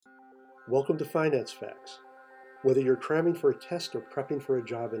Welcome to Finance Facts. Whether you're cramming for a test or prepping for a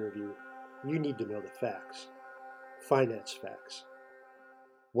job interview, you need to know the facts. Finance Facts.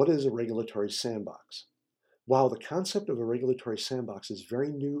 What is a regulatory sandbox? While the concept of a regulatory sandbox is very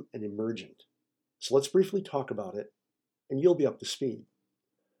new and emergent, so let's briefly talk about it, and you'll be up to speed.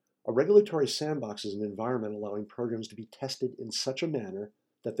 A regulatory sandbox is an environment allowing programs to be tested in such a manner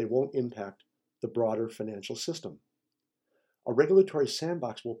that they won't impact the broader financial system. A regulatory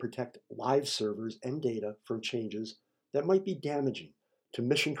sandbox will protect live servers and data from changes that might be damaging to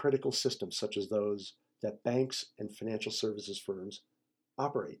mission-critical systems such as those that banks and financial services firms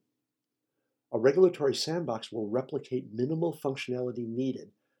operate. A regulatory sandbox will replicate minimal functionality needed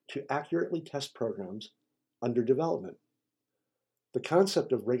to accurately test programs under development. The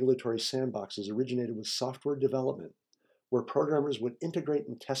concept of regulatory sandboxes originated with software development, where programmers would integrate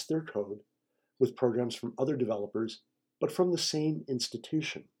and test their code with programs from other developers but from the same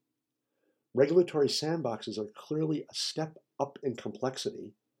institution. Regulatory sandboxes are clearly a step up in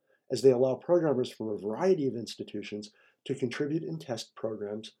complexity, as they allow programmers from a variety of institutions to contribute and test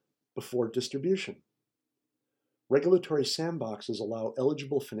programs before distribution. Regulatory sandboxes allow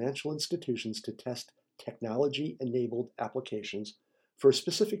eligible financial institutions to test technology-enabled applications for a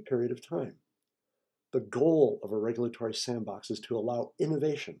specific period of time. The goal of a regulatory sandbox is to allow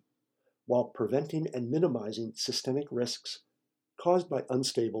innovation while preventing and minimizing systemic risks caused by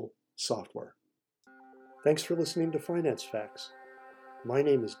unstable software. Thanks for listening to Finance Facts. My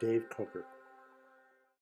name is Dave Coker.